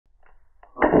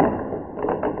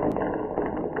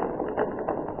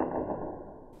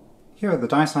Here at the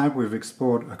Dice Lab we've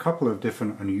explored a couple of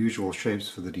different unusual shapes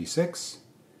for the D6.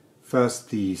 First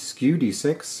the skew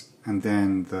D6 and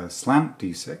then the slant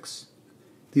D6.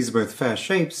 These are both fair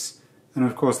shapes, and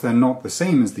of course they're not the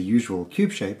same as the usual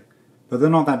cube shape, but they're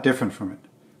not that different from it.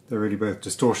 They're really both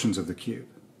distortions of the cube.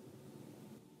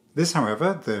 This,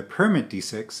 however, the pyramid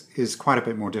D6, is quite a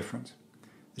bit more different.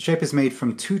 The shape is made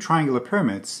from two triangular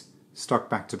pyramids stuck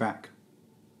back to back.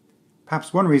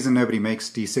 Perhaps one reason nobody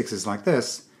makes D6s like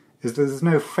this is that there's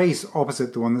no face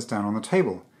opposite the one that's down on the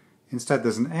table. Instead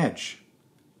there's an edge.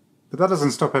 But that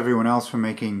doesn't stop everyone else from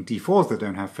making D4s that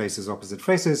don't have faces opposite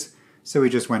faces, so we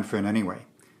just went for it anyway.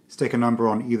 Stick a number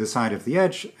on either side of the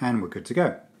edge and we're good to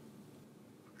go.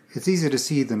 It's easy to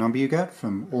see the number you get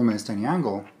from almost any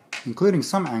angle, including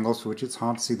some angles for which it's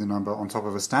hard to see the number on top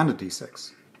of a standard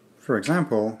D6. For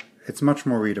example, it's much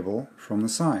more readable from the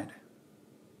side.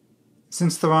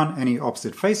 Since there aren't any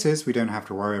opposite faces, we don't have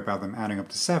to worry about them adding up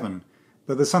to 7,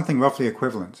 but there's something roughly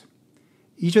equivalent.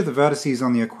 Each of the vertices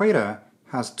on the equator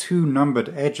has two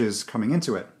numbered edges coming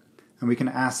into it, and we can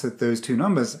ask that those two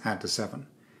numbers add to 7.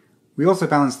 We also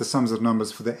balance the sums of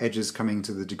numbers for the edges coming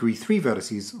to the degree 3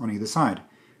 vertices on either side.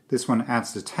 This one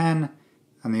adds to 10,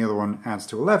 and the other one adds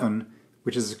to 11,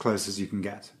 which is as close as you can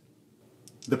get.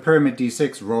 The pyramid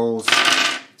D6 rolls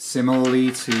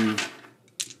similarly to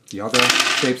the other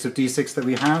shapes of D6 that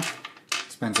we have.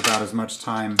 It spends about as much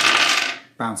time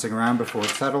bouncing around before it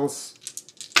settles.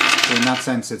 So in that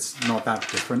sense it's not that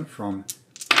different from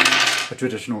a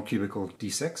traditional cubical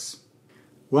D6.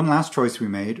 One last choice we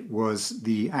made was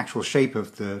the actual shape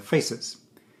of the faces.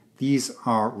 These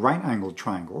are right-angled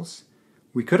triangles.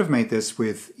 We could have made this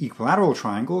with equilateral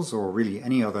triangles, or really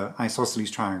any other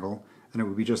isosceles triangle, and it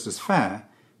would be just as fair.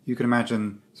 You can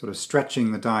imagine sort of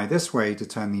stretching the die this way to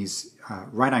turn these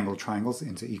right-angled triangles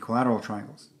into equilateral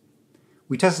triangles.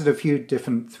 We tested a few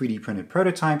different 3D printed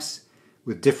prototypes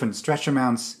with different stretch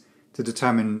amounts to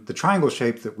determine the triangle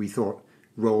shape that we thought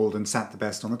rolled and sat the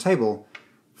best on the table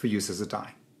for use as a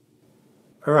die.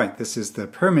 Alright, this is the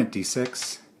pyramid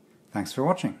D6. Thanks for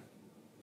watching.